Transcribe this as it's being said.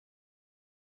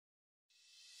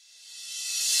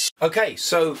Okay,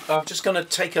 so I'm just going to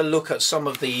take a look at some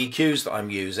of the EQs that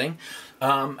I'm using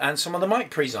and some of the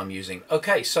mic pre's I'm using.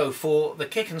 Okay, so for the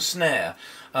kick and snare,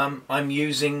 I'm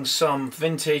using some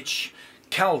vintage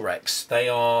Calrex.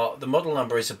 The model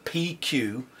number is a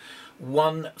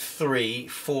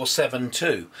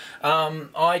PQ13472.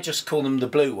 I just call them the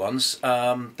blue ones.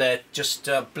 They're just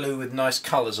blue with nice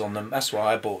colours on them. That's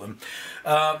why I bought them.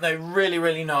 They're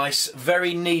really nice,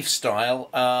 very Neve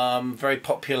style, very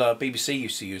popular. BBC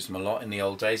used to use them a lot in the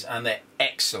old days, and they're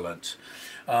excellent.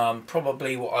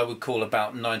 Probably what I would call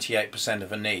about 98%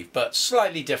 of a Neve, but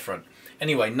slightly different.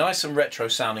 Anyway, nice and retro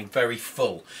sounding, very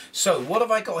full. So what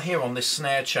have I got here on this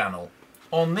snare channel?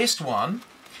 On this one,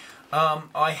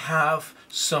 I have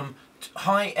some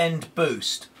high-end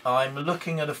boost. I'm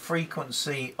looking at a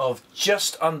frequency of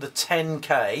just under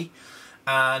 10k,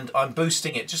 and I'm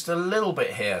boosting it just a little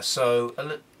bit here. So,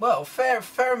 well,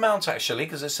 fair amount actually,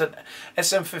 because it's an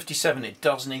SM57. It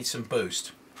does need some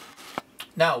boost.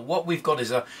 Now, what we've got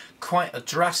is quite a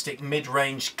drastic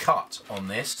mid-range cut on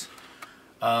this.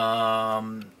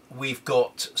 We've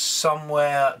got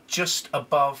somewhere just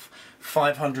above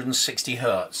 560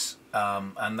 hertz.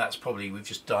 And that's probably, we've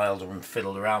just dialed and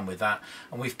fiddled around with that,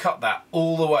 and we've cut that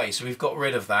all the way, so we've got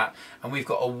rid of that, and we've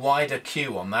got a wider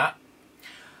Q on that.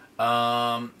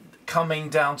 Coming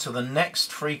down to the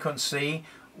next frequency,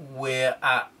 we're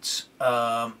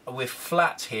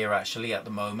flat here actually at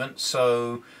the moment,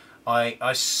 so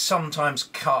I sometimes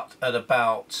cut at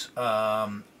about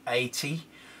 80,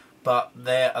 but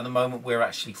there at the moment we're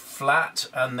actually flat.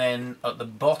 And then at the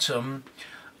bottom,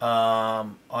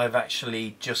 I've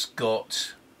actually just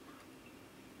got,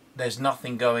 there's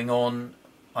nothing going on.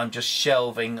 I'm just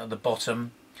shelving at the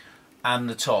bottom and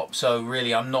the top, so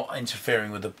really I'm not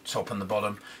interfering with the top and the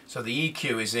bottom. So the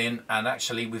EQ is in, and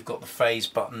actually we've got the phase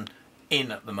button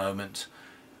in at the moment.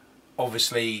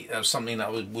 Obviously something that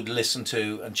I would listen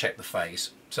to and check the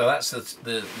phase. So that's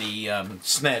the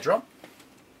snare drum.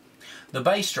 The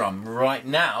bass drum, right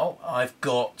now I've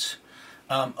got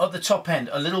at the top end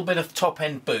a little bit of top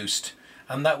end boost,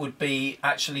 and that would be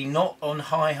actually not on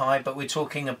high, but we're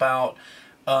talking about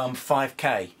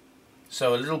 5k.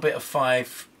 So a little bit of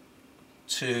 5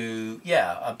 to,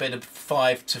 yeah, a bit of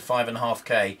 5 to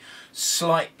 5.5k.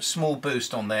 Slight small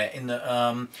boost on there. In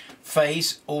the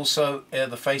phase also,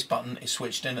 the phase button is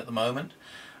switched in at the moment.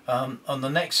 On the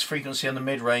next frequency on the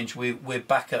mid-range, we're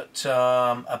back at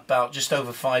about just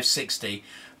over 560.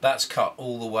 That's cut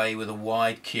all the way with a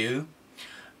wide Q.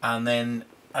 And then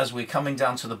as we're coming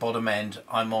down to the bottom end,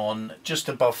 I'm on just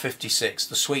above 56.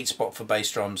 The sweet spot for bass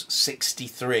drums,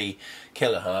 63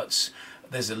 kilohertz.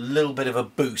 There's a little bit of a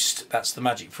boost. That's the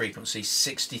magic frequency,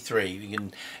 63. You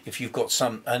can, if you've got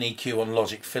an EQ on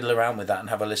Logic, fiddle around with that and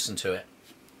have a listen to it.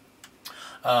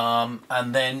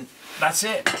 And then that's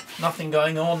it. Nothing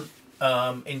going on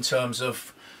in terms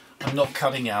of, I'm not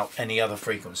cutting out any other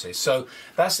frequencies. So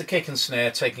that's the kick and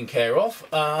snare taken care of.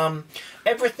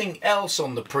 Everything else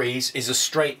on the pre's is a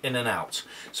straight in and out.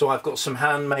 So I've got some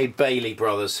handmade Bailey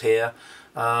Brothers here,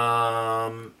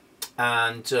 and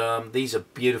these are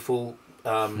beautiful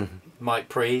mic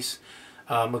pre's.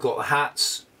 I've got the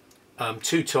hats,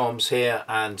 2 toms here,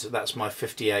 and that's my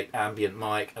 58 ambient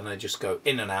mic, and they just go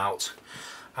in and out.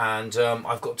 And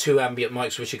I've got 2 ambient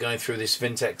mics which are going through this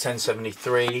Vintech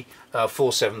 1073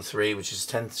 473, which is a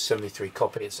 1073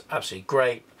 copy. It's absolutely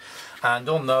great. And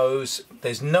on those,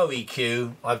 there's no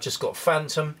EQ. I've just got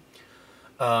phantom,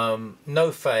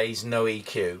 no phase, no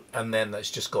EQ, and then that's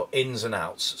just got ins and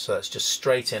outs. So that's just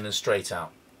straight in and straight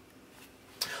out.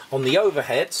 On the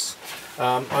overheads,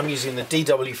 I'm using the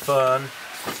DW Fern.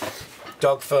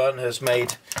 Doug Fern has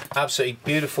made absolutely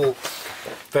beautiful,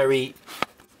 very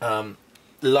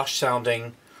lush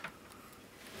sounding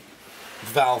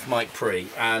valve mic pre,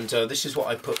 and this is what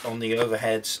I put on the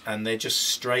overheads, and they're just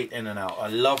straight in and out. I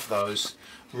love those,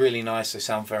 really nice. They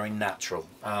sound very natural,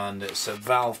 and it's a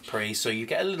valve pre, so you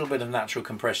get a little bit of natural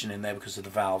compression in there because of the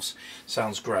valves.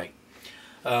 Sounds great.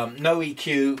 No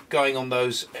EQ going on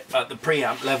those at the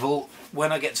preamp level.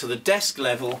 When I get to the desk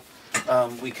level,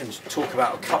 we can talk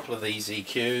about a couple of these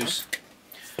EQs.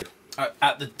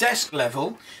 At the desk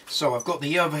level, so I've got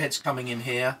the overheads coming in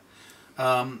here,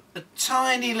 a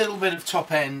tiny little bit of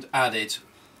top end added,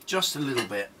 just a little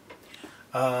bit.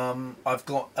 I've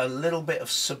got a little bit of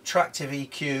subtractive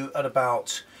EQ at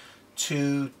about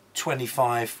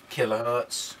 225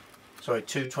 kilohertz, sorry,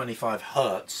 225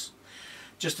 hertz,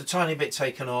 just a tiny bit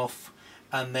taken off,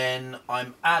 and then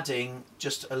I'm adding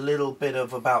just a little bit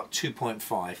of about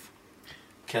 2.5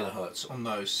 kilohertz on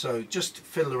those, so just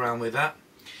fiddle around with that.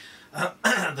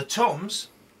 The toms,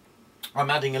 I'm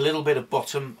adding a little bit of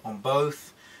bottom on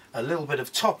both, a little bit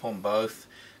of top on both,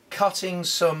 cutting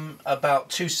some about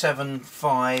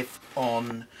 275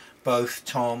 on both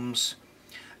toms,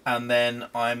 and then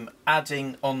I'm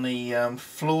adding on the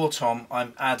floor tom,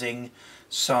 I'm adding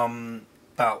some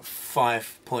about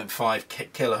 5.5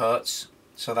 kilohertz,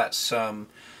 so that's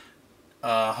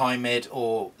high mid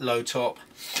or low top,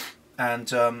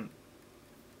 and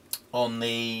on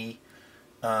the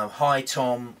high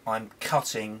tom I'm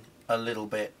cutting a little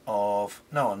bit of,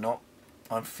 no I'm not,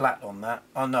 I'm flat on that,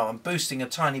 oh no, I'm boosting a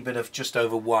tiny bit of just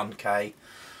over 1k,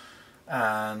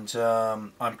 and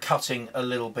I'm cutting a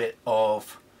little bit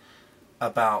of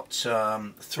about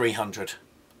 300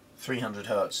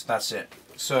 hertz, that's it.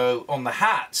 So on the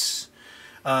hats,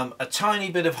 a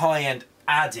tiny bit of high end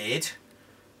added,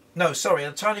 no sorry,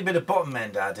 a tiny bit of bottom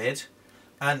end added,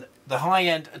 and the high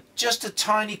end just a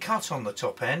tiny cut on the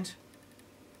top end,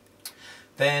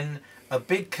 then a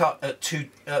big cut at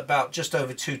about just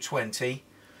over 220,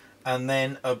 and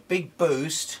then a big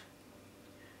boost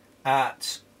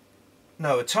at,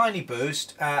 no, a tiny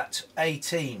boost at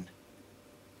 18.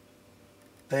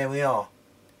 There we are.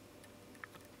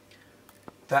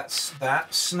 That's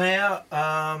that snare.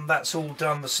 That's all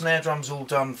done. The snare drum's all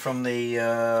done from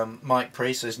the mic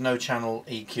pre, so there's no channel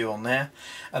EQ on there.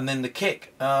 And then the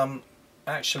kick.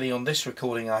 Actually, on this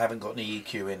recording, I haven't got any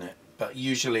EQ in it, but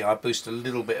usually I boost a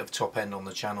little bit of top end on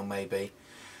the channel, maybe,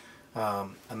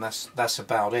 and that's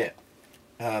about it.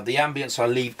 The ambience I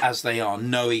leave as they are,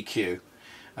 no EQ,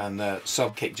 and the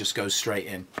sub kick just goes straight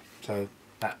in. So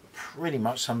that pretty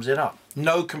much sums it up.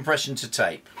 No compression to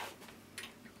tape.